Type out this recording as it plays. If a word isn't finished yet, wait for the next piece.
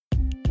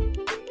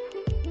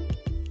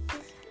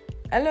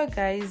Hello,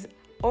 guys.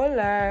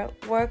 Hola.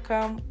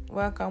 Welcome to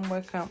my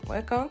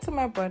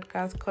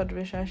podcast called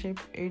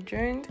Relationship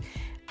Agent.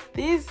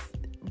 This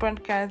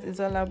podcast is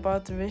all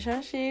about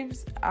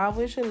relationships, how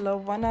we should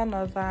love one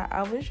another,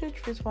 how we should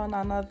treat one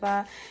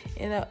another,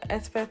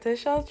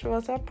 expectations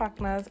towards our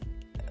partners,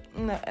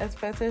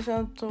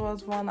 expectations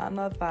towards one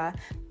another.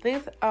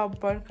 This our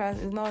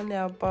podcast is not only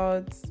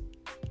about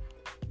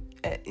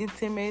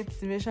intimate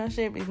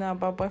relationship. It's not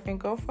about boyfriend,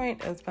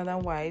 girlfriend, husband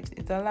and wife.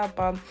 It's all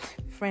about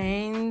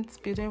friends,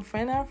 between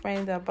friend and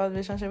friends, about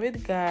relationship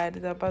with God,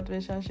 it's about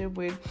relationship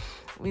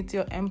with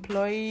your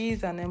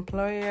employees and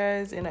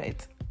employers.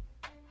 It's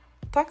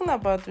talking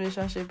about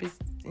relationship is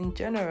in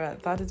general.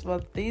 That is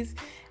what this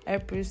my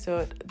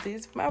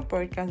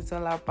podcast is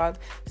all about.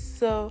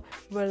 So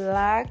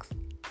relax,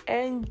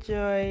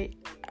 enjoy,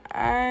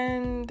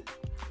 and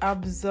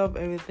absorb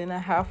everything I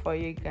have for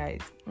you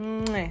guys.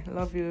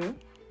 Love you.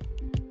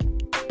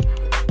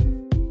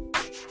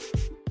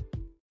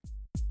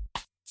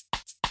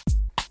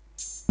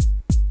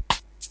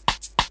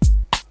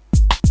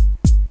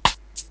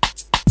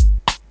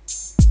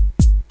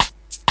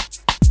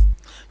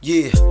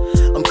 Yeah,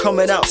 I'm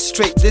coming out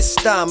straight this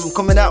time. I'm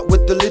coming out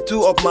with a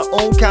little of my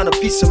own kind of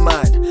peace of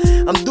mind.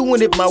 I'm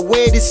doing it my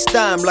way this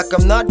time, like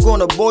I'm not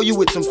gonna bore you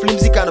with some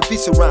flimsy kind of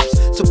piece of rhymes.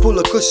 So pull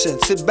a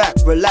cushion, sit back,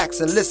 relax,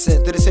 and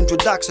listen to this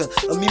introduction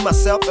of me,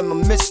 myself, and my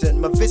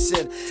mission. My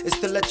vision is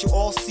to let you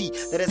all see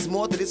that there's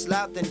more to this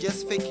life than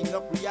just faking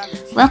up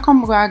reality.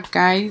 Welcome back,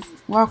 guys.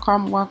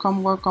 Welcome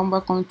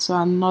to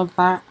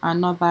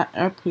another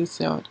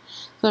episode.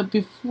 So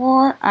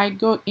before I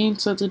go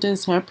into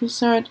today's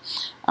episode,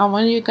 I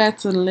want you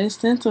guys to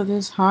listen to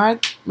this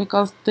hard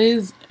because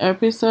this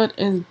episode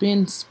is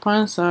being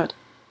sponsored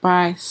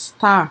by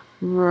Star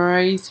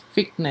Rise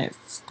Fitness.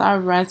 Star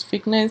Rise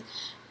Fitness.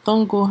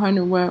 Don't go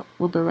anywhere.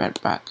 We'll be right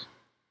back.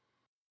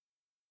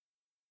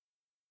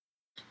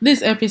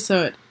 This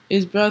episode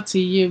is brought to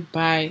you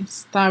by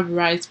Star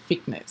Rise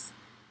Fitness.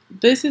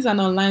 This is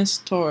an online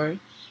store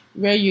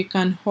where you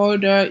can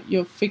order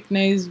your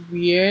fitness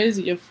wears,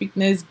 your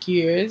fitness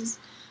gears,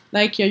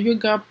 like your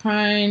yoga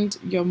pant,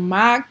 your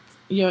mat,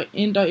 your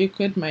indoor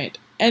equipment,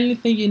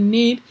 anything you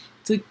need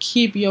to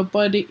keep your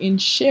body in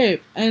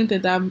shape,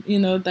 anything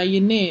that you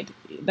need,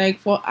 like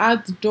for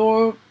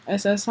outdoor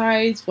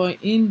exercise, for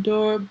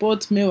indoor,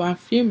 both male and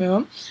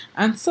female,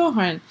 and so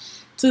on.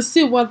 To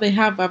see what they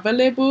have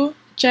available,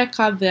 check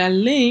out their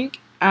link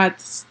at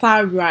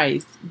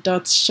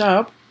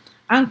starrise.shop.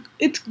 And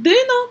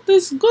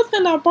this good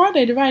thing about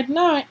it right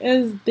now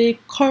is they're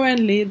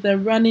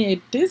running a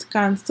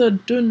discount, so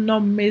do not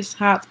miss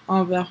out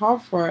on the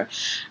offer.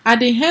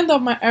 At the end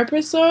of my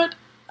episode,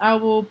 I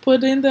will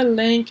put in the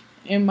link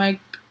in my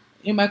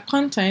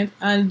content,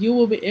 and you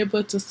will be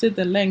able to see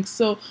the link.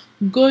 So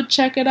go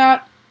check it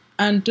out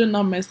and do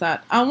not miss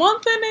out. And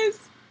one thing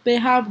is they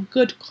have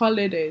good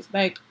qualities.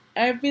 Like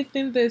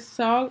everything they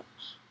sell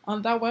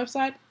on that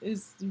website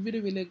is really,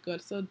 really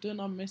good. So do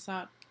not miss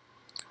out.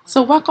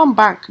 So welcome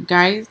back,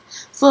 guys.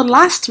 So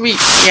last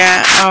week,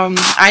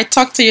 I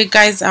talked to you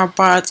guys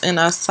about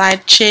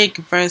side chick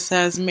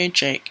versus main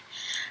chick,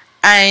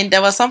 and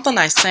there was something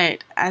I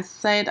said. I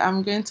said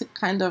I'm going to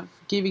kind of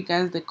give you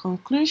guys the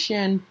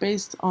conclusion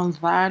based on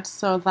that.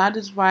 So that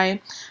is why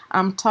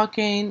I'm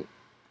talking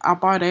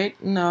about it.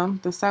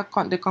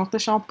 The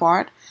conclusion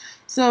part.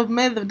 So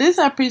this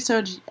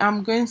episode,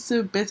 I'm going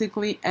to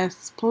basically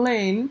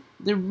explain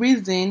the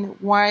reason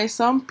why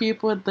some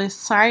people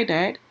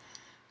decided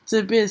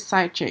to be a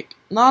side chick.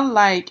 Not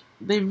like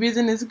the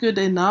reason is good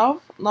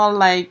enough, not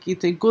like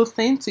it's a good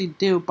thing to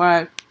do,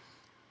 but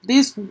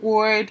this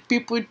word,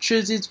 people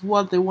choose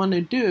what they want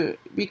to do.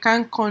 We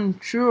can't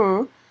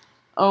control,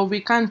 or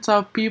we can't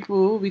tell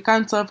people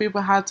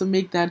how to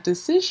make their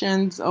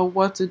decisions or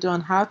what to do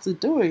and how to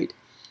do it.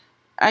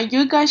 And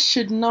you guys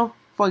should not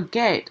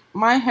forget,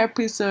 my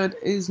episode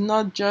is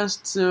not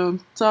just to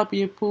tell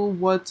people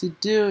what to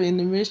do in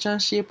a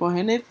relationship or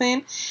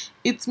anything.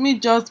 It's me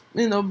just,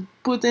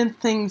 putting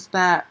things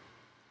that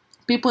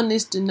people need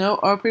to know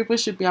or people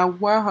should be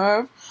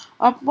aware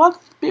of what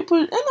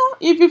people,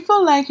 if you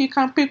feel like you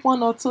can pick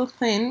one or two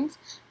things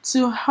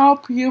to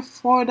help you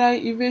further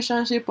your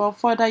relationship or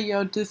further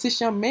your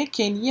decision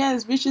making,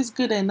 yes, which is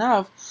good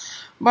enough.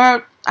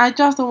 But I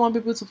just don't want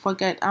people to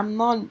forget. I'm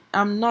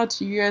not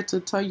here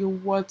to tell you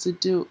what to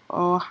do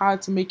or how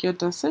to make your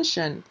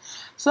decision.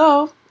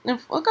 So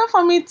if okay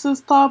for me to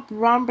stop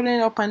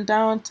rambling up and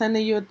down,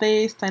 telling you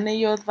this, telling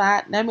you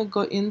that, let me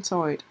go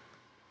into it.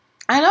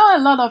 I know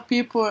a lot of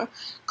people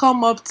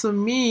come up to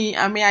me.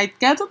 I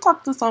get to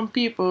talk to some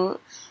people.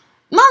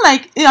 Not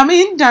like,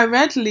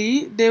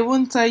 indirectly, they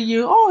won't tell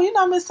you, oh,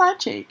 I'm a side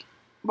chick.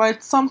 But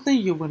it's something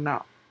you will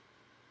know.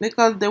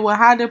 Because they will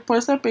have the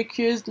person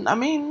accused. Not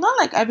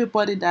like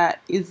everybody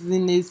that is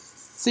in a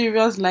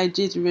serious,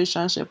 legit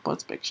relationship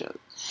perspective.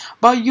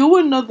 But you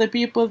will know the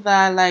people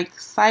that are like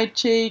side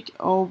chick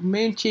or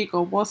main chick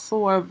or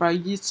whatsoever.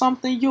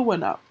 Something you will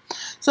know.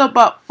 So,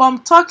 but from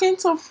talking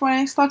to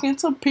friends, talking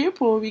to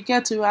people, we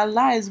get to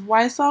realize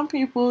why some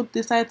people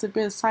decide to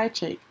be a side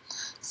chick.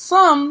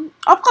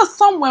 Of course,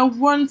 some were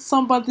once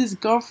somebody's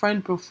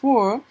girlfriend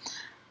before,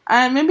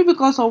 and maybe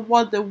because of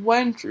what they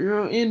went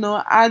through,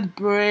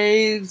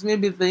 heartbreaks,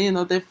 maybe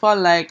they felt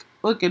like,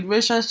 okay, the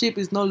relationship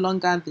is no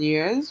longer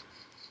theirs.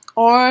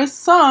 Or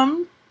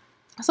some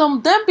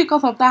then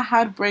because of that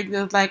heartbreak,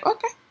 they're like,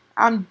 okay,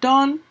 I'm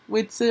done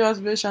with serious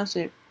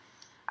relationship.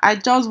 I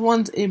just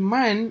want a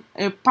man,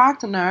 a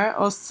partner,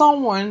 or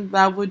someone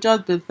that will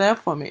just be there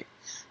for me.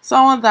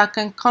 Someone that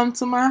can come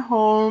to my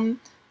home,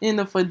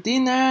 for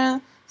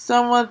dinner.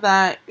 Someone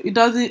that it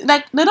doesn't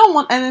like, they don't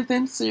want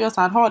anything serious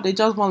at all. They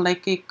just want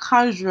like a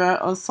casual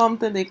or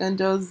something they can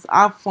just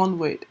have fun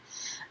with.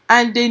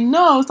 And they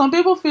know some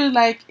people feel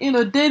like,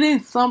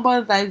 dating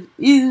somebody that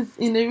is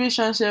in a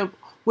relationship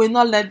will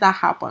not let that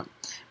happen.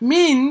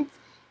 Means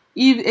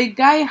if a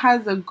guy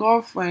has a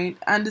girlfriend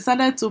and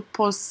decided to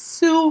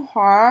pursue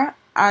her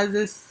as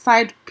a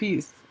side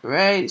piece,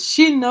 right?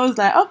 She knows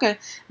that, okay,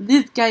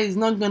 this guy is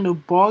not going to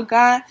bug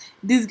her.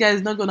 This guy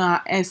is not going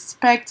to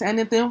expect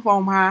anything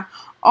from her.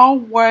 All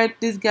what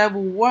this guy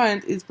will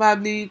want is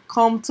probably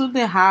come to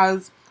the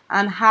house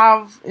and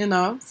have,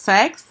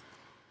 sex.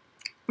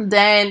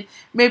 Then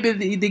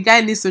maybe the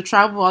guy needs to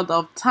travel out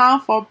of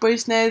town for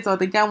business, or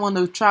the guy want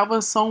to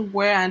travel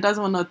somewhere and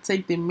doesn't want to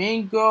take the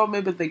main girl,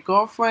 maybe the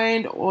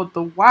girlfriend or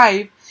the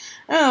wife.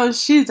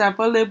 She's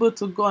available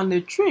to go on a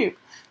trip.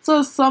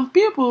 So some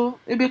people,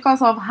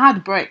 because of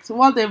heartbreaks,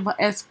 what they've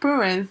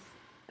experienced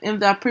in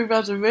their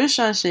previous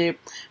relationship,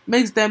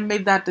 makes them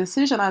make that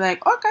decision. I'm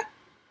like, okay,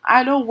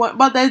 I don't want,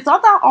 but there's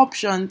other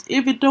options.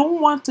 If you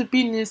don't want to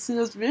be in a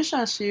serious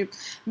relationship,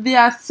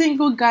 there are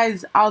single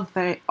guys out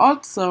there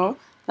also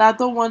that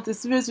don't want a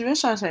serious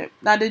relationship,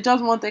 that they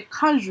just want a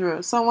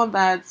casual, someone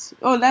that,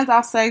 oh, let's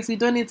have sex, you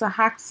don't need to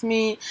ask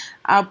me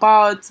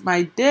about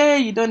my day,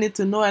 you don't need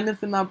to know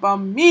anything about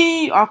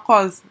me. Of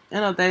course,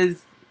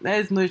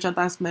 there's no each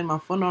other's name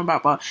and phone number,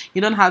 but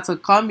you don't have to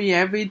call me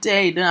every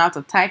day, you don't have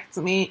to text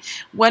me.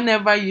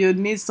 Whenever you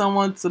need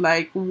someone to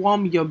like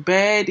warm your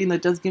bed,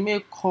 just give me a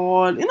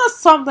call,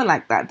 something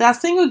like that. There are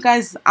single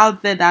guys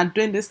out there that are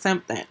doing the same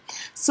thing.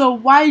 So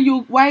why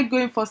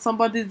going for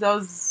somebody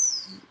else's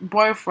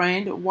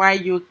boyfriend, why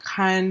you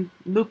can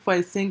look for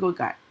a single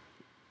guy?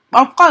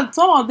 Of course,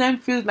 some of them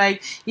feel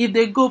like if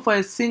they go for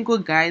a single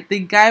guy, the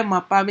guy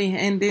might probably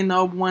ending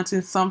up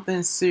wanting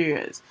something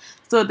serious.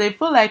 So they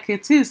feel like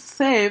it is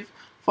safe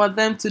for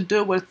them to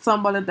do with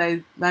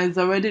somebody that is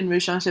already in a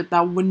relationship,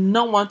 that would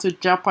not want to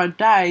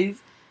jeopardize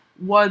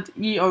what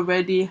he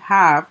already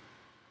have.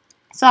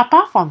 So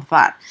apart from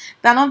that,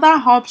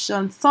 another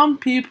option, some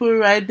people,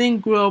 right,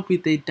 didn't grow up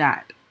with a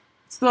dad.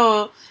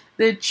 So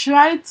they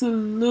try to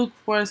look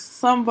for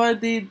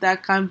somebody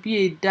that can be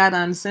a dad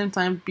and at the same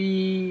time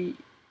be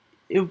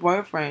a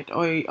boyfriend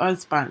or a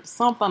husband,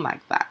 something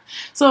like that.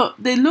 So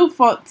they look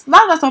for,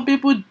 now that some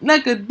people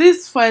like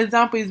this, for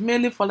example, is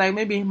mainly for like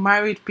maybe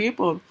married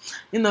people,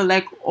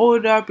 like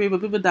older people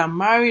that are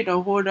married,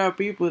 or older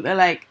people.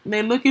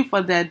 They're looking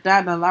for their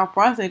dad and that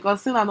person,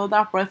 because seeing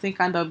another person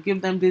kind of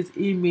give them this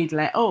image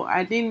like, oh,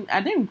 I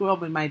didn't grow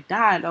up with my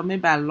dad, or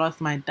maybe I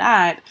lost my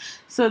dad.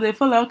 So they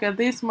feel like, okay,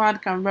 this man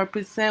can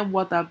represent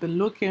what I've been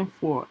looking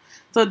for.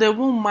 So they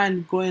won't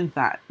mind doing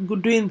that.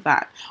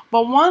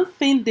 But one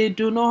thing they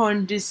do not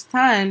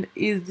understand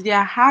is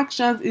their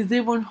actions is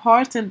even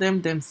hurting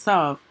them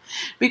themselves.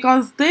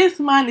 Because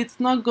this man is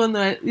not going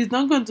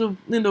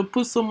to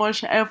put so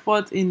much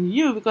effort in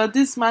you, because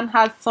this man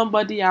has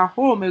somebody at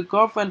home, a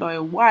girlfriend or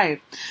a wife.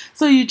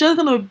 So you're just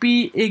gonna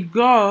be a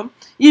girl.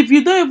 If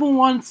you don't even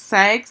want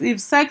sex,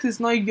 if sex is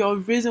not your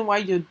reason why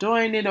you're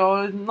doing it,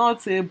 or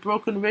not a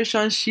broken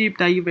relationship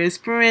that you've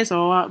experienced,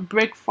 or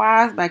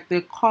breakfast like they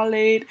call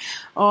it,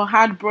 or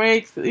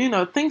heartbreaks,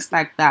 things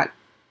like that.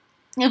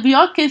 If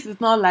your case is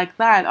not like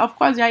that, of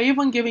course, you're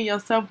even giving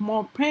yourself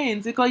more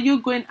pains, because you're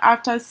going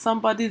after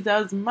somebody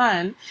else's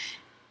man.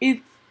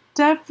 It's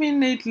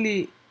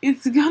definitely,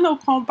 it's gonna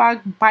come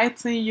back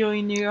biting you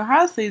in your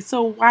house.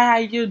 So why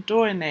are you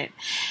doing it?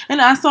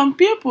 And some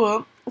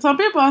people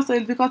also,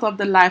 it's because of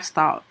the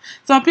lifestyle.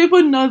 Some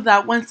people know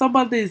that when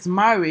somebody is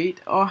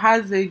married or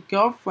has a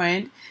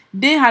girlfriend,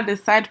 they have a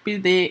side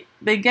piece.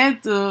 They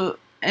get to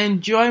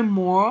enjoy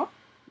more.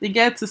 They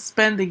get to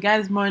spend the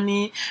guy's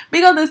money,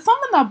 because there's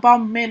something about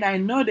men I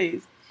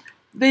notice.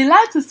 They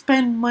like to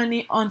spend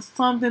money on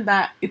something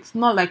that it's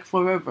not like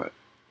forever.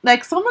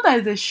 Like something that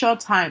is a short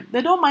time.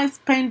 They don't mind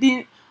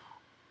spending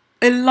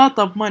a lot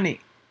of money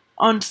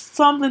on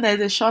something that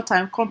is a short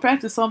time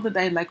compared to something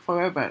that is like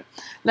forever.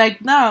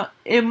 Like now,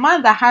 a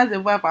man that has a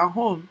wife at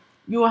home,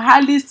 you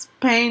hardly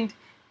spend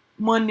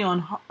money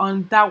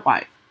on that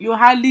wife. You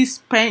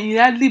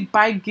hardly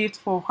buy gifts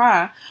for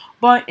her.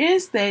 But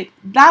instead,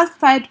 that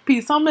side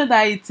piece, something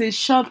that it's a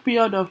short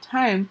period of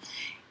time,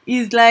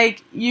 is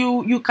like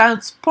you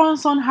can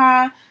sponsor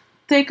her,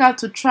 take her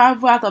to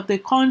travel out of the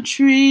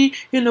country,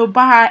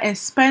 buy her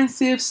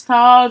expensive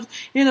stuff.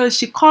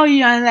 She call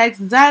you and like,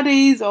 that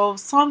is or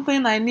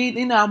something I need,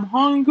 I'm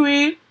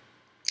hungry.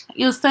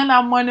 You send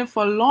her money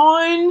for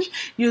lunch.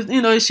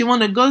 She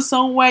want to go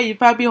somewhere. You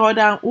probably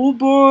order an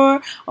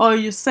Uber, or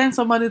you send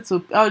somebody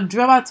to a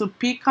driver to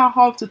pick her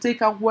up, to take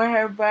her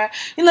wherever.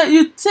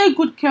 You take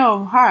good care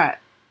of her.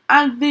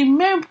 And the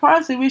main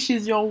person, which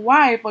is your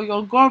wife or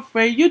your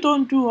girlfriend, you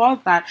don't do all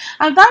that.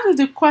 And that is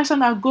the question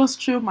that goes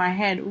through my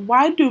head.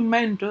 Why do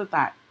men do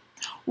that?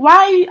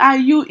 Why are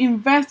you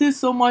investing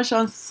so much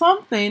on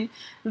something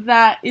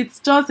that it's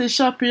just a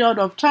short period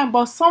of time,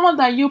 but someone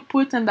that you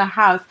put in the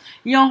house,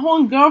 your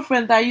own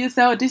girlfriend that you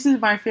say, oh, this is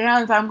my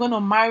fiance, I'm going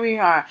to marry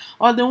her,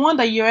 or the one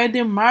that you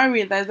already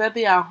married that's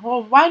already at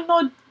home, why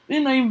not,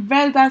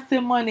 invest that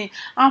same money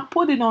and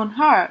put it on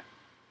her?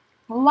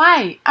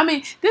 Why? I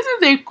mean, this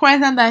is a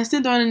question that I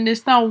still don't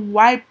understand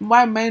why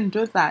men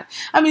do that.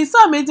 I mean, it's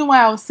so amazing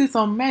why I'll see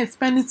some men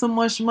spending so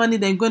much money,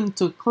 they're going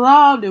to a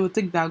club, they will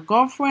take their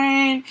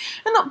girlfriend.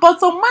 But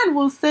some men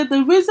will say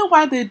the reason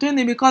why they're doing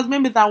it because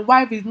maybe that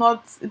wife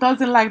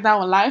doesn't like that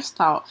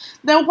lifestyle.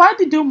 Then why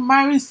did you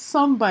marry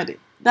somebody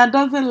that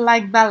doesn't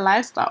like that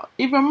lifestyle?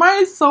 If you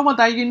marry someone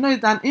that you know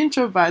is an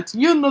introvert,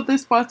 you know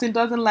this person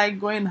doesn't like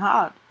going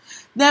out.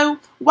 Then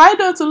why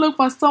don't you look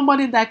for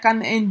somebody that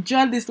can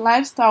enjoy this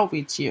lifestyle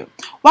with you?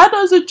 Why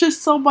don't you choose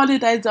somebody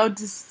that is of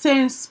the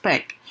same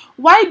spec?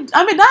 Why?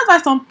 I mean, that's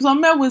why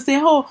some men will say,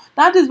 oh,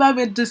 that is why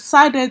we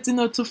decided,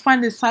 to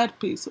find a side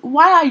piece.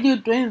 Why are you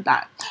doing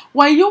that?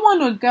 When you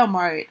want to get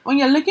married, when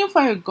you're looking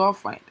for a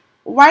girlfriend,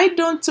 why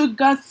don't you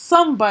get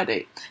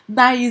somebody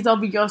that is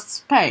of your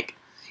spec?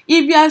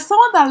 If you are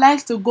someone that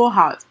likes to go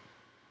out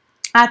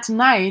at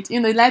night, you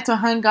like to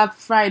hang out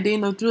Friday,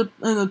 do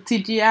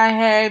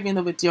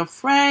TGIF, with your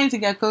friends, you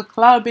get go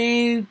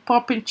clubbing,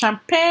 popping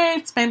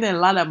champagne, spending a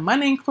lot of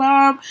money in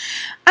club,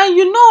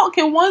 and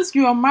okay, once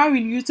you are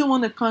married, you still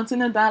want to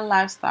continue that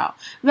lifestyle.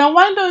 Then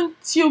why don't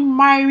you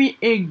marry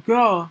a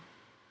girl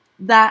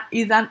that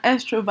is an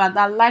extrovert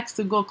that likes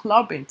to go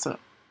clubbing too?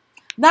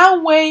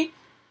 That way,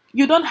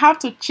 you don't have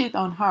to cheat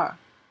on her.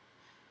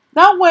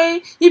 That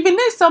way, if you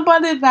need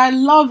somebody that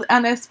loves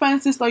an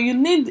expensive store, you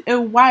need a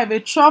wife, a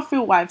trophy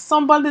wife,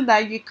 somebody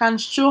that you can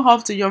show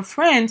off to your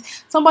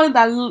friends, somebody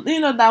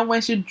that, that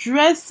when she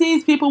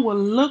dresses, people will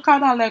look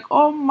at her like,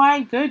 oh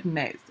my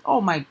goodness,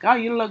 oh my God,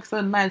 you look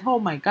so nice, oh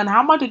my God,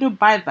 how much did you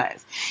buy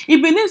this?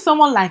 If you need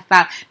someone like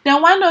that, then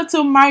why not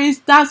to marry,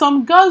 there's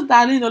some girls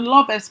that,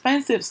 love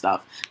expensive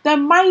stuff,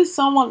 then marry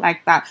someone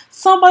like that,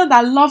 somebody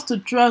that loves to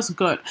dress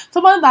good,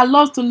 somebody that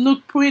loves to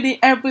look pretty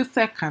every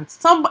second,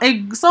 someone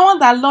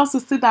that loves to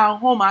sit at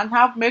home and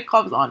have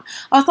makeup on,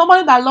 or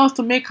somebody that loves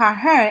to make her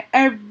hair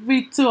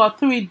every 2 or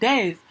 3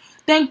 days,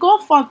 then go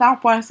for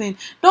that person.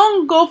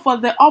 Don't go for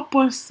the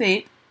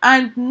opposite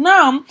and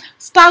now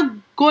start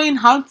going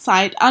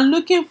outside and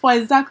looking for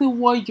exactly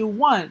what you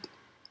want.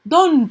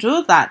 Don't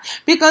do that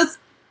because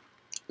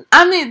it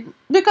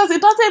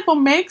doesn't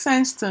even make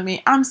sense to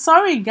me. I'm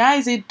sorry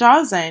guys, it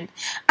doesn't.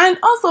 And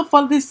also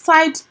for the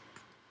side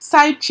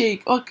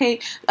chick, okay,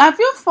 have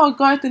you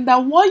forgotten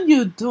that what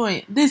you're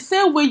doing, the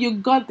same way you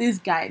got this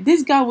guy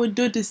will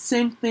do the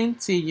same thing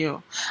to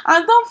you?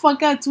 And don't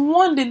forget,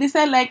 one day they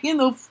said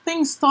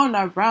things turn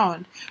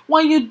around.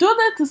 When you do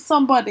that to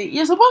somebody,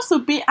 you're supposed to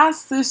be a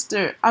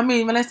sister. I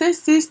mean, when I say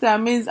sister, I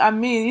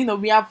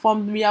mean we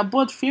are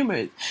both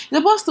females. You're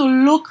supposed to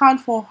look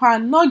out for her,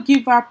 not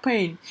give her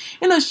pain.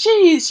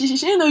 She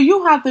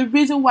you have the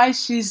reason why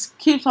she's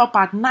keeps up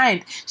at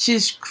night.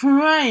 She's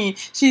crying.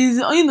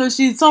 She's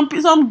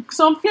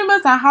some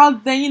females are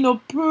out there,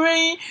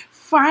 praying,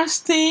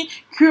 fasting,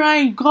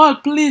 crying,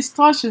 God, please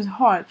touch his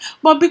heart.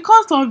 But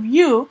because of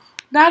you,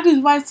 that is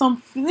why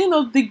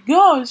the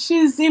girl,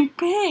 she's in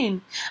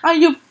pain.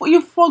 And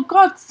you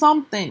forgot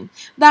something,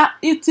 that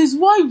it is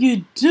what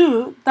you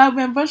do that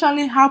will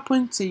eventually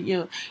happen to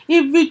you.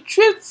 If you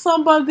treat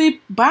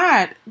somebody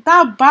bad,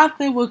 that bad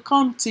thing will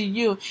come to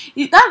you.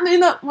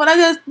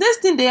 This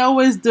thing they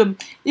always do.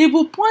 If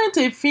you point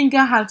a finger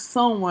at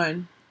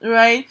someone,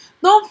 right,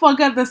 don't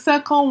forget the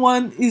second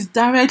one is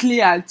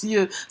directly at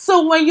you.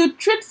 So when you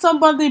treat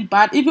somebody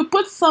bad, if you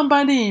put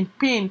somebody in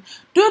pain,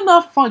 do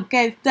not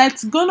forget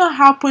that's gonna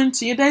happen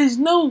to you. There is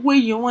no way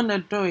you want to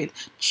do it.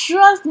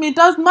 Trust me,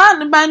 it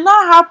might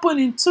not happen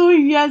in 2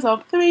 years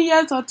or 3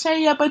 years or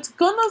 10 years, but it's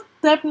gonna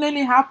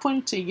definitely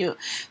happen to you.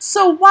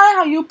 So why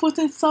are you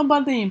putting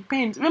somebody in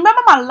pain?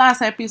 Remember my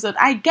last episode,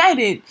 I get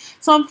it.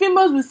 Some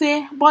females will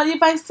say, but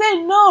if I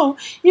say no,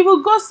 you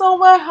will go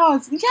somewhere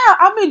else.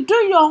 Yeah, do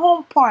your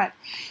own part.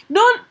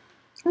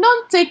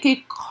 Don't take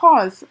a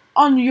course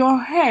on your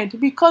head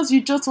because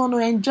you just want to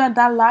enjoy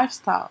that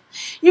lifestyle.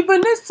 If you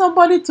need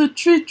somebody to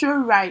treat you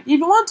right, if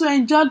you want to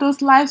enjoy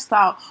those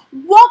lifestyle,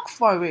 work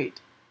for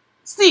it.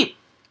 See,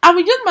 I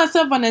will use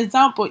myself as an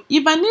example.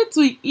 If I need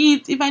to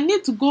eat, if I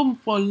need to go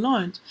for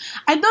lunch,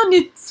 I don't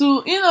need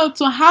to,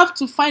 to have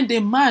to find a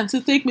man to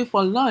take me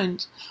for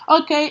lunch.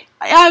 Okay,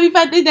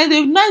 if there's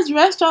a nice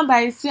restaurant that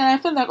I see and I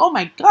feel like, oh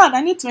my God,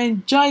 I need to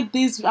enjoy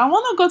this, I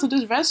want to go to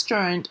this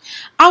restaurant,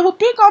 I will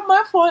pick up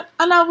my phone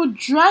and I will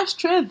drive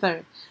straight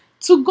there.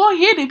 to go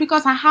hit it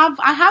because I have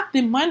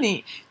the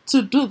money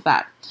to do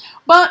that.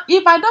 But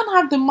if I don't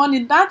have the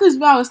money, that is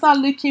where I will start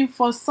looking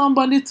for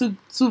somebody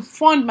to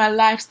fund my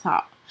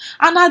lifestyle.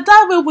 And at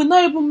that way will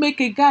not even make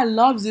a guy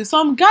loves you.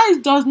 Some guys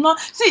does not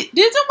see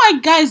the reason why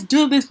guys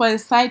do this for a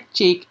side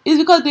chick is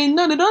because they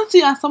know they don't see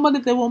it as somebody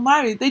they will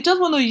marry. They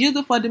just want to use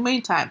it for the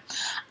meantime.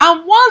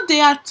 And once they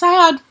are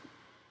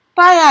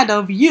tired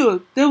of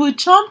you, they will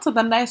jump to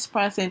the next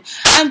person.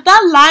 And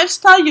that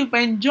lifestyle you've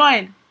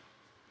enjoyed,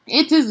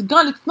 it is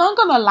gone. It's not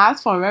gonna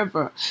last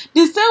forever.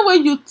 The same way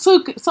you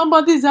took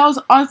somebody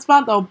else's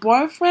husband or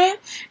boyfriend,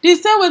 the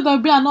same way there'll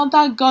be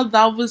another girl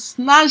that will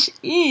snatch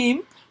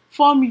him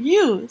from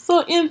you.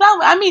 So in that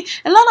way, I mean,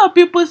 a lot of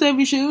people say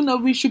we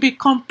should be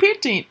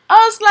competing. I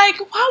was like,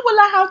 why will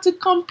I have to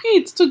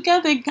compete to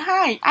get a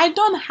guy? I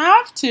don't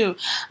have to.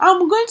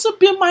 I'm going to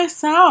be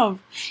myself.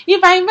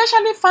 If I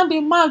eventually find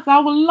a man that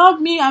will love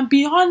me and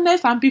be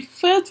honest and be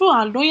faithful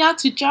and loyal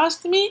to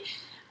just me,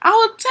 I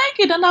will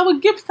take it and I will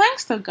give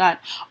thanks to God.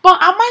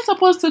 But am I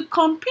supposed to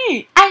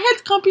compete? I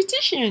hate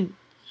competition.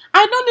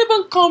 I don't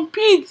even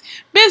compete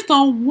based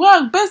on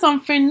work, based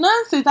on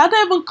finances. I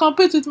don't even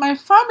compete with my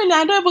family.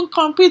 I don't even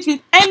compete with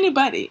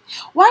anybody.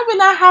 Why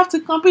will I have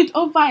to compete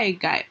over a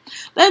guy?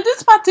 There's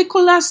this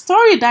particular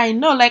story that I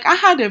know. Like I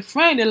had a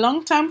friend, a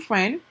long-time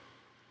friend,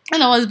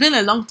 and it was been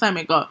a long time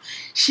ago.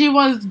 She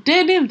was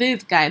dating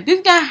this guy.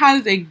 This guy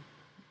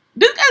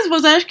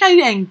was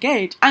actually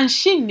engaged and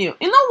she knew.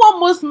 You know what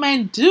most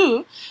men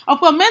do? Or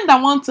for men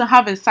that want to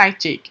have a side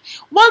chick,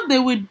 what they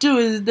would do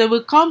is they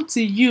will come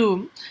to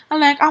you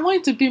and like, I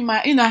want you to be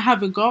my, I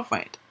have a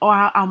girlfriend or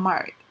I'm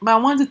married, but I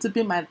want you to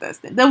be my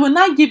destiny. They will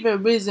not give a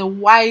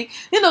reason why,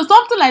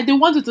 something like they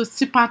want you to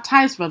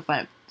sympathize with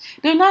them.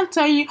 They'll not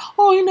tell you,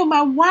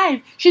 my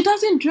wife, she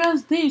doesn't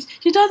dress this.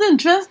 She doesn't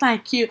dress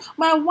like you.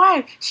 My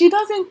wife, she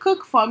doesn't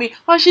cook for me.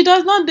 Or she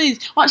does not this.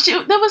 They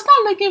will start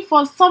looking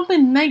for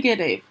something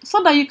negative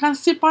so that you can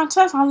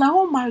sympathize and like,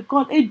 oh my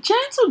God, a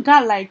gentle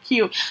guy like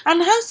you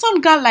and handsome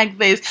guy like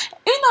this.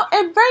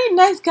 A very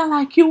nice guy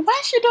like you.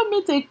 Why should you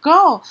meet a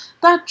girl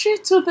that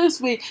treats you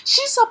this way?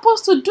 She's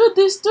supposed to do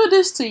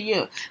this to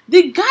you.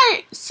 The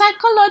guy,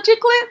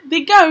 psychologically,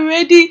 the guy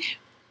already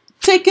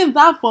taking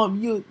that from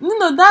you,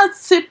 that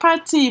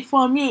sympathy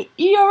from you,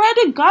 he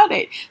already got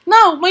it.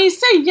 Now, when you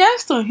say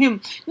yes to him,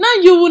 now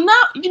you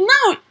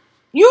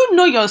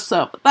know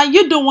yourself that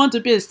you don't want to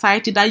be a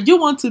side chick, that you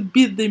want to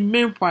be the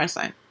main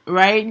person,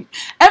 right?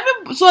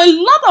 So a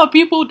lot of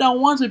people that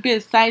want to be a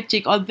side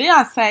chick or they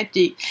are side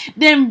chick,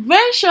 they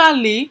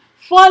eventually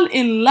fall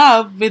in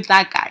love with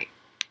that guy.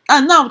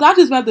 And now that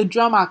is where the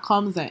drama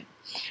comes in.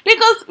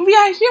 Because we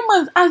are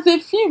humans as the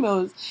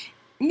females.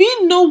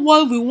 We know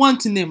what we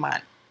want in a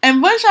man.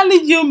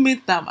 Eventually you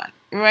meet that man,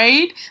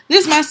 right?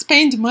 This man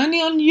spends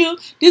money on you.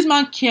 This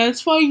man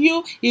cares for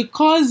you. He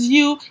calls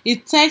you. He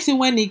texts you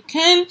when he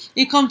can.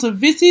 He comes to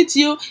visit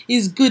you.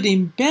 He's good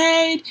in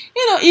bed.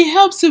 He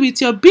helps you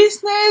with your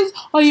business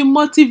or he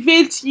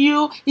motivates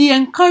you. He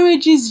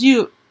encourages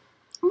you.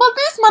 But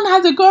this man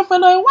has a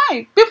girlfriend or a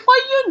wife. Before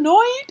you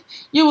know it,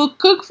 you will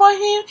cook for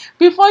him.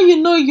 Before you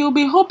know it, you'll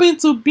be hoping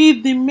to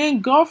be the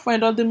main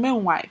girlfriend or the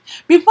main wife.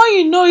 Before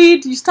you know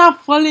it, you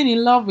start falling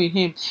in love with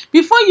him.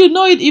 Before you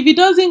know it, if he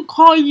doesn't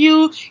call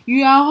you,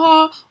 you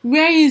are,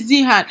 where is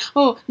he at?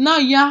 Oh, now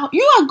you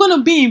are going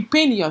to be in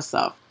pain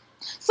yourself.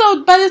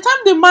 So by the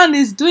time the man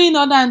is doing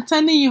all that and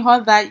telling you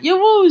all that, you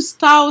will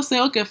start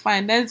saying, okay,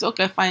 fine,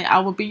 I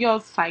will be your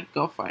side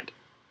girlfriend.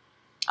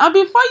 And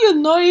before you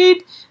know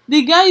it,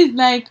 the guy is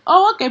like,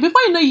 oh, okay.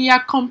 Before you know it, you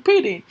are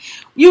competing.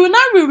 You will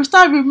now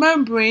start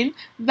remembering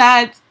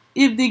that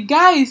if the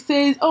guy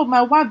says, oh,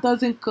 my wife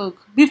doesn't cook,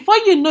 before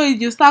you know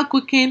it, you start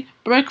cooking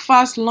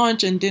breakfast,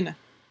 lunch, and dinner.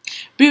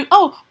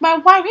 My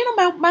wife,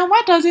 my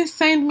wife doesn't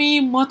send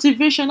me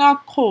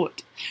motivational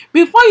quote.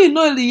 Before you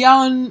know it,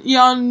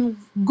 you're on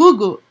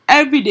Google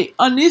every day,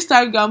 on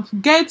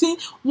Instagram, getting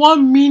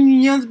 1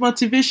 million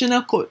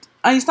motivational quote.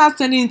 And you start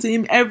sending it to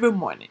him every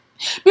morning.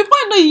 Before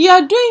you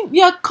know,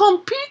 you're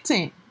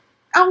competing.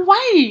 And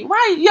why?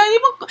 You're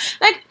even,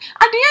 like,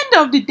 at the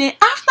end of the day,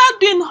 after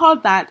doing all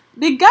that,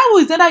 the guy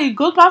will say that he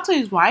goes back to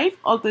his wife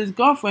or to his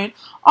girlfriend,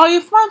 or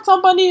you find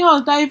somebody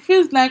else that he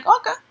feels like,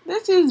 okay,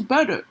 this is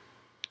better.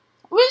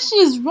 Which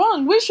is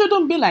wrong. We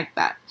shouldn't be like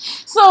that.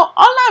 So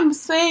all I'm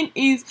saying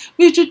is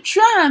we should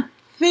try and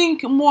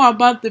think more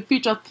about the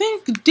future.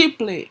 Think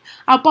deeply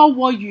about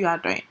what you are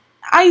doing.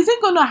 Is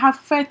it going to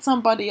affect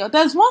somebody else?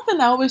 There's one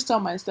thing I always tell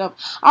myself.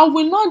 I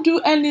will not do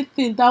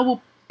anything that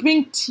will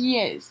bring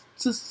tears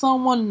to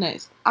someone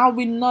else. I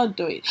will not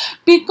do it.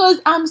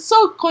 Because I'm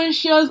so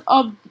conscious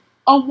of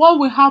what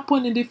will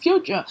happen in the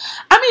future.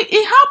 I mean,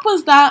 it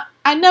happens that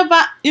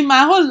in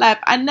my whole life,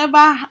 I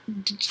never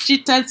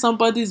cheated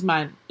somebody's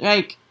man.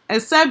 Like,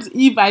 except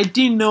if I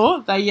didn't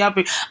know that you have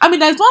it. I mean,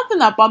 there's one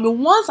thing about me.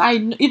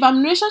 If I'm in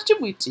a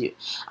relationship with you,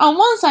 and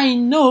once I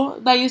know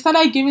that you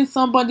started giving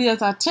somebody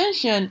else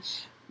attention,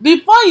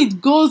 before it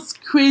goes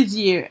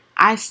crazier,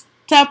 I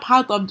step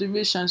out of the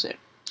relationship.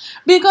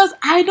 Because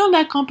I don't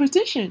like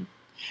competition.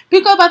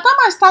 Because by the time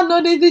I start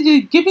noticing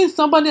you giving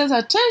somebody else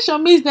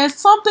attention means there's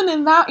something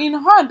in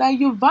her that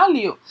you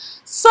value.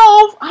 So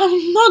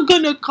I'm not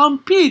gonna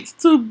compete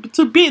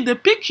to be in the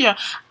picture.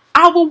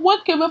 I will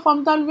walk away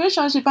from that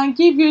relationship and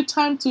give you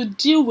time to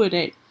deal with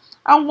it.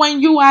 And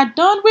when you are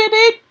done with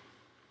it,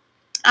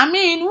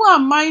 who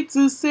am I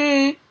to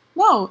say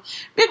no?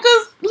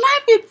 Because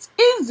life is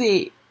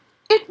easy.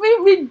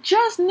 We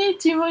just need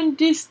to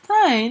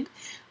understand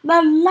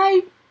that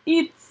life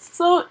is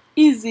so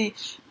easy.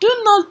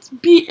 Do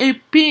not be a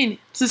pain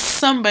to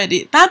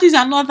somebody. That is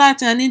another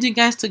thing. I need you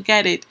guys to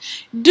get it.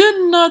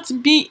 Do not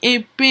be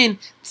a pain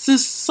to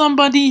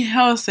somebody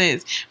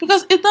else's,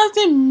 because it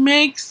doesn't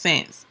make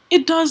sense.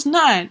 It does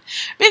not.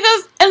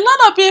 Because a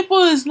lot of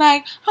people is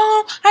like,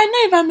 oh, I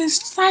know if I'm a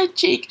side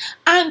chick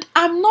and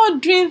I'm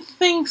not doing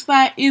things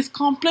that is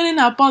complaining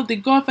about the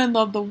girlfriend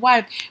of the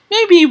wife,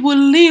 maybe he will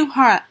leave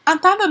her. And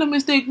that's the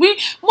mistake.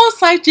 Most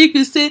side chicks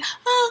will say,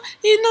 oh,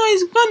 he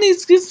said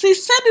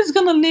he's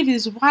gonna leave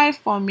his wife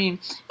for me.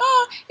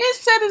 Oh, he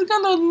said he's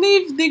gonna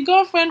leave the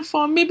girlfriend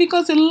for me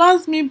because he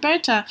loves me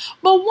better.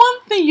 But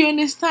one thing you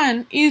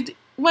understand is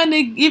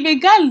if a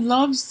guy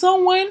loves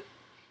someone,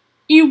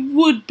 he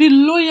would be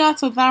loyal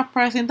to that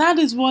person. That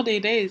is what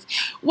it is.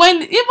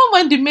 Even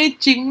when the maid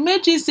chick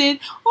said,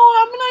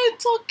 "Oh,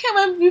 it's okay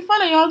when you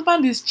find out your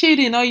husband is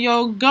cheating or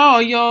your girl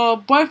or your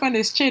boyfriend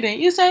is cheating,"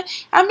 you said,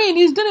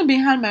 he's doing it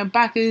behind my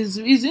back.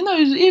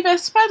 If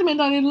expect me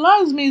that he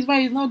loves me is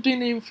why he's not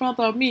doing it in front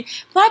of me.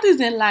 That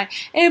is a lie.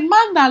 A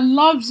man that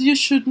loves you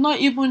should not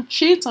even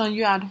cheat on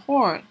you at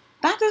all.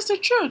 That is the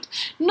truth.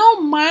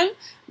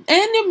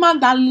 Any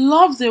man that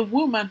loves a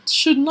woman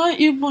should not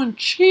even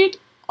cheat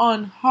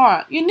on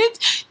her.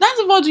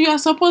 That's what you are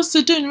supposed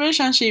to do in a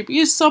relationship.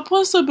 You're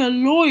supposed to be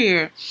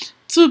loyal.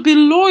 To be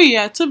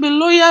loyal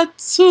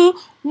to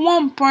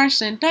one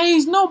person. There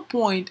is no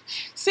point.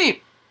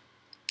 See,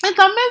 it's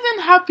amazing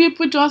how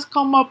people just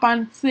come up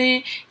and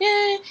say,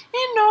 yeah,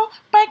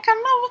 but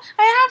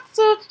I have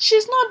to,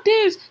 she's not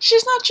this,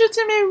 she's not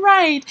treating me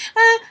right.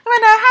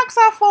 When I ask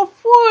her for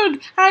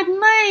food at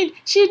night,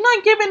 she's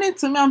not giving it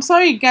to me. I'm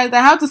sorry, guys, I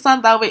have to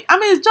sound that way.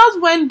 It's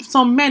just when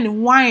some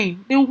men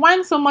whine. They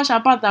whine so much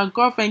about their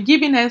girlfriend,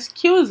 giving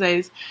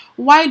excuses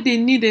why they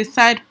need a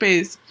side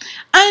piece.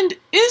 And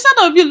instead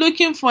of you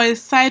looking for a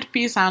side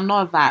piece and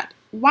all that,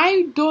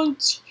 why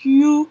don't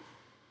you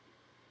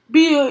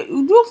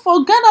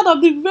forget out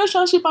of the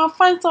relationship and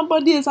find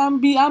somebody else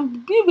and be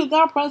with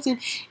that person?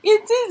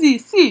 It's easy.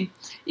 See,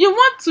 you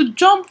want to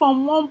jump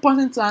from one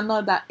person to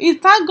another. Is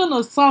that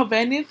gonna solve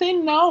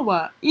anything?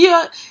 No.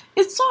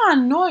 It's so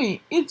annoying.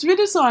 It's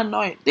really so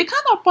annoying. The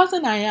kind of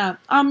person I am,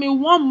 I'm a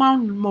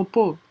one-man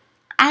mopo.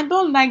 I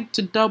don't like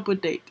to double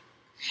date.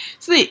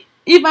 See,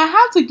 if I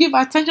have to give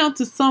attention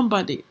to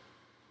somebody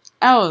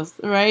else,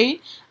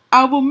 right,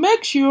 I will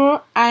make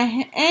sure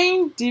I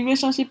end the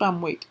relationship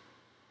I'm with.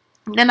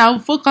 Then I will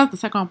focus the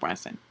second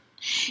person.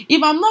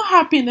 If I'm not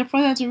happy in the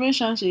present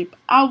relationship,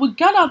 I will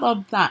get out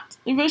of that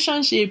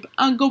relationship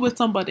and go with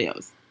somebody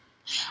else.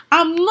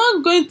 I'm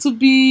not going to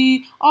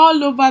be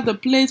all over the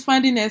place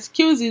finding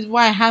excuses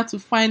why I have to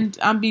find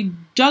and be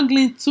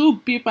juggling two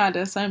people at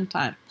the same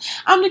time.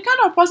 I'm the kind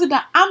of person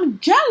that I'm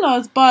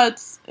jealous,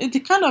 but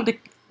it's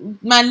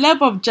my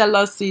level of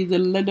jealousy is a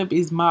little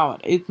bit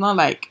mild. It's not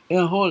like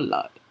a whole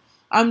lot.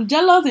 I'm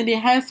jealous in the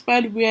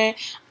aspect where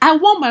I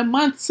want my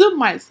man to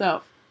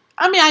myself.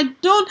 I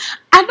don't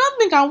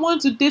think I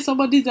want to date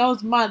somebody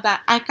else's man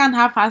that I can't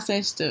have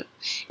access to.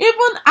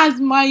 Even as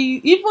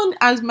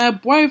my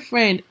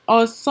boyfriend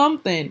or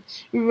something,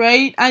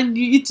 right? And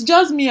it's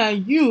just me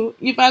and you.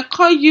 If I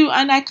call you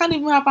and I can't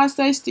even have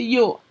access to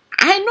you,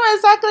 I know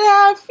exactly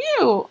how I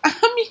feel.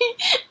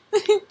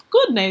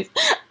 Goodness.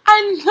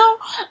 I know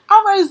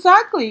how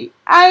exactly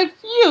I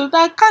feel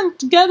that I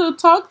can't get to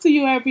talk to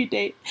you every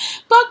day.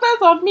 Talk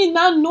less of me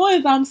now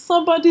knowing that I'm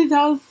somebody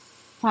else's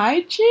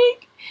side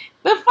chick.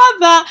 The fact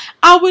that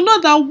I will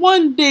know that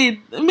one day,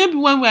 maybe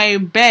when we're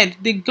in bed,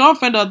 the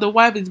girlfriend or the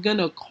wife is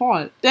gonna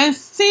call. Then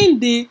seeing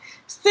the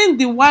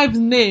wife's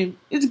name,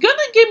 it's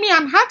gonna give me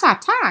an heart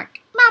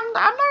attack. I'm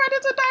not ready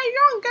to die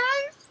young,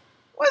 guys.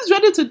 Who's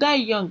ready to die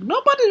young?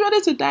 Nobody's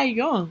ready to die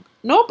young.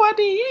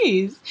 Nobody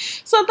is.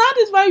 So that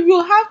is why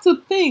you have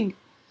to think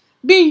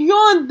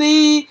beyond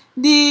the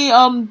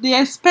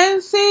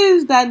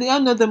expenses, that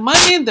the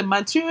money, the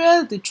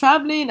materials, the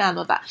traveling, and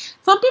all that.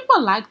 Some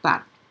people like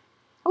that.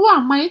 Who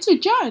am I to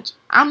judge?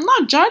 I'm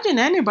not judging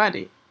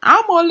anybody.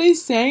 I'm only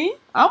saying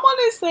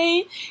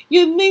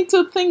you need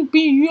to think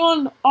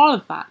beyond all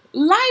that.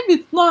 Life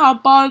is not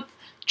about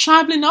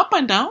traveling up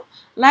and down.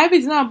 Life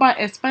is not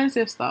about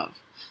expensive stuff.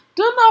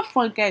 Do not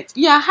forget,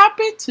 you are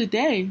happy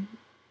today.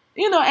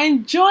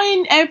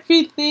 Enjoying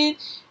everything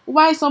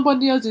while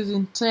somebody else is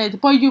in tears.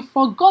 But you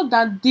forgot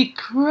that the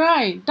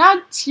cry,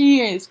 that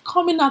tears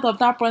coming out of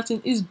that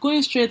person is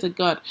going straight to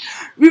God.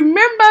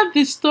 Remember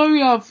the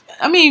story of,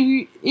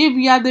 if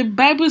you are the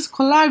Bible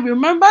scholar,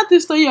 remember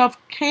the story of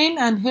Cain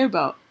and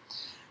Abel.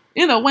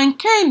 When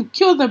Cain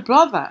killed the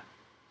brother,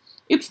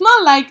 it's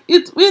not like,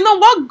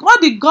 what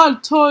did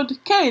God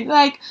told Cain?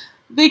 Like,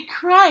 They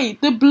cry.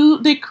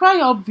 They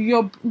cry of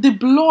the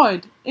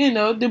blood.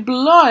 The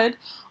blood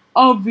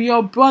of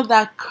your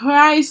brother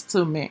cries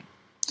to me.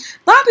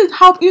 That is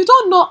how you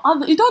don't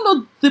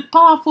know the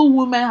powerful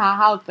women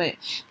are out there.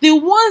 The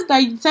ones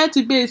that decide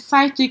to be a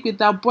side chick with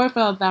their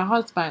boyfriend or their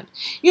husband.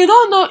 You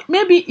don't know,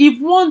 maybe if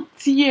one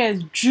tear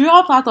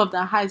drops out of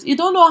their eyes, you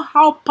don't know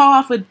how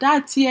powerful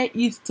that tear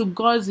is to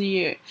God's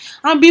ear.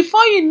 And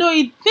before you know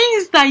it,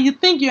 things that you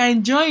think you're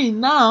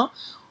enjoying now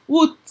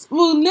will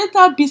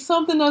later be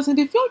something else in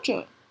the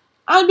future.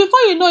 And before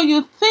you know,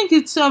 you think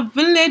it's your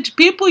village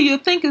people, you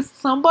think it's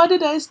somebody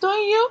that is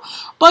doing you,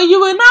 but you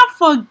will not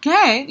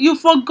forget, you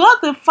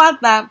forgot the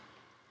fact that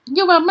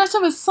you were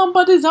messing with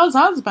somebody else's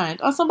husband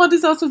or somebody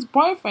else's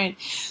boyfriend.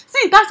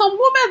 See, that's a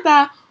woman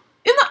that,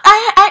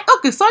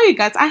 okay, sorry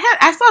guys,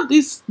 I saw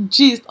this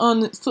gist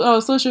on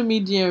social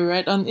media,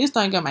 right, on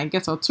Instagram, I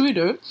guess, or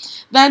Twitter,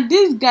 that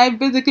this guy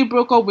basically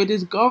broke up with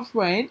his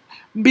girlfriend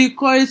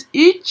because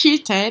he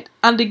cheated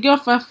and the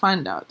girlfriend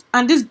found out,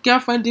 and this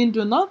girlfriend didn't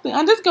do nothing,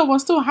 and this girl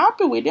was so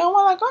happy with it, and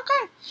we're like,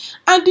 okay.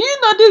 And do you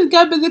know this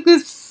guy basically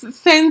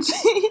sent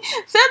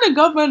the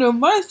girlfriend a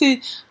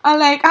message and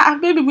like,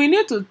 baby, we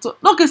need to talk.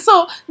 Okay,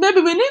 so maybe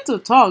we need to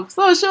talk.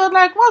 So she was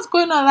like, what's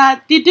going on?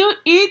 Like, did you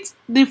eat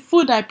the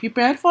food I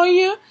prepared for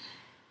you?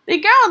 The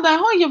guy was like,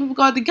 oh yeah,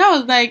 because the guy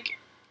was like,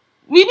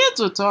 we need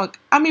to talk.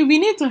 I mean, we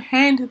need to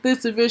end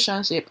this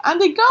relationship. And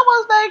the girl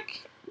was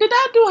like, did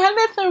I do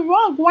anything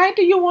wrong? Why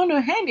do you want to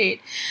end it?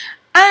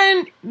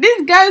 And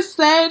this guy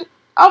said,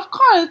 of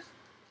course,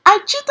 I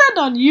cheated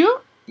on you.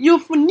 You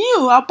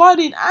knew about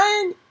it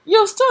and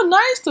you're still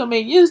nice to me.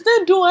 You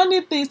still do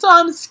anything. So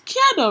I'm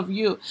scared of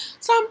you.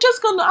 So I'm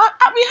just going to,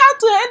 we have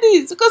to end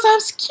it because I'm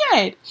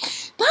scared.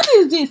 That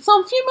is it.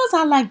 Some females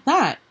are like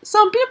that.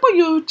 Some people,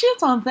 you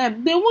cheat on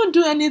them. They won't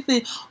do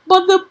anything.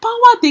 But the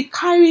power they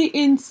carry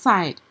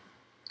inside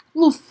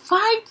will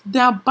fight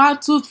their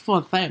battles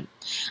for them.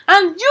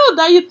 And you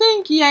that you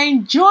think you're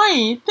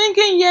enjoying,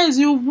 thinking yes,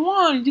 you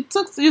won,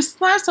 you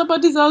snatched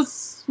somebody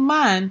else's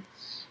man,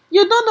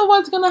 you don't know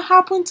what's gonna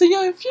happen to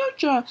you in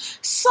future.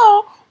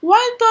 So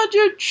why don't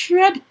you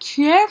tread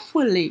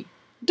carefully?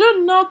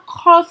 Do not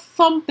cause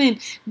something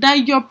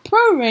that your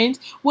parents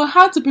will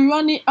have to be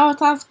running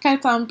altar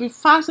skirt and be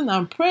fasting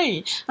and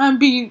praying and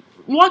be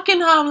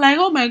walking out like,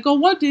 oh my God,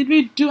 what did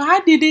we do? How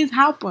did this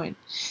happen?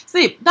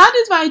 See, that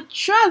is why I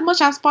try as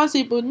much as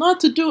possible not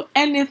to do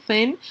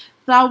anything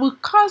that will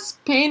cause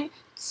pain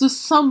to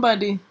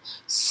somebody,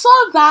 so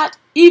that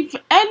in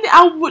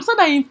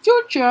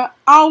future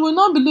I will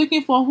not be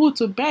looking for who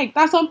to beg.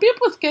 That some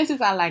people's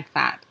cases are like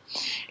that.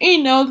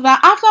 That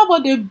after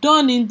what they've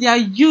done in their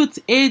youth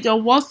age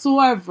or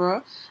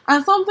whatsoever,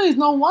 and something is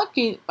not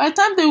working, by the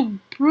time they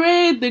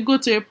pray, they go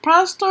to a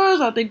pastor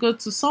or they go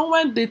to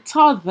someone, they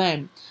tell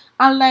them,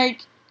 and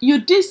like, you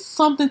did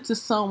something to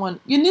someone,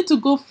 you need to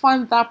go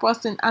find that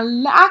person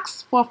and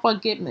ask for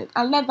forgiveness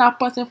and let that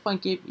person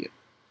forgive you.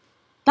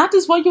 That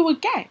is what you will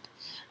get.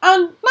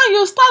 And now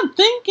you start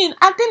thinking,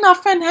 I didn't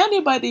offend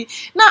anybody.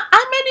 Now,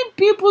 how many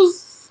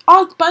people's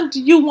husband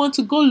do you want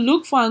to go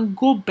look for and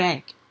go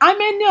beg? How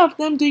many of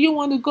them do you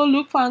want to go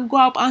look for and go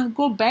up and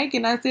go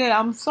begging and say,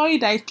 I'm sorry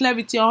that I slept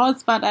with your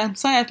husband, I'm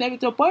sorry I slept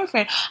with your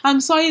boyfriend,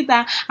 I'm sorry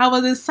that I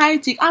was a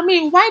side chick? I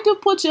mean, why do you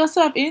put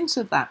yourself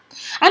into that?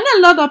 I know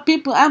a lot of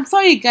people, I'm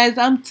sorry guys,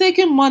 I'm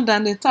taking more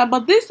than the time,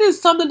 but this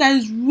is something that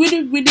is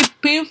really, really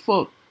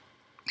painful.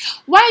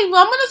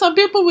 Why? Some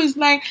people is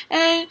like,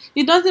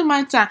 it doesn't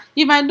matter.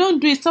 If I don't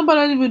do it,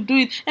 somebody will do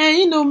it.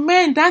 And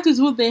men, that is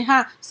who they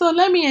are. So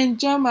let me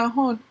enjoy my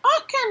own.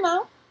 Okay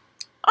now.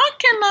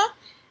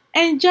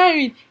 Enjoy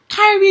it.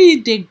 Carry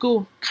it, they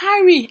go.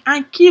 Carry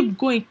and keep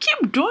going.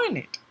 Keep doing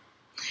it.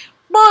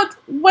 But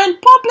when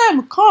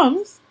problem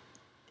comes,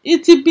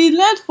 it will be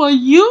left for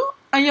you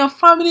and your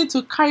family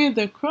to carry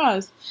the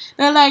cross.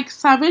 They're like,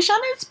 salvation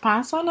is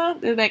personal.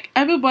 They're like,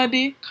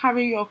 everybody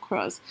carry your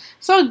cross.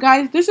 So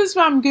guys, this is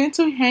where I'm going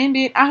to end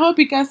it. I hope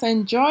you guys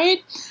enjoyed.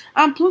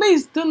 And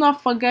please do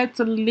not forget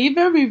to leave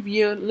a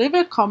review, leave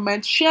a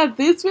comment, share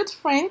this with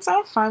friends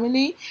and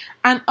family.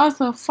 And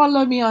also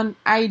follow me on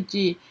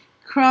IG,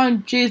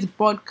 Crown J's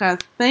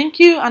Podcast. Thank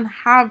you and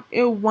have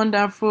a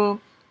wonderful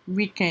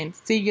weekend.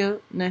 See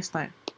you next time.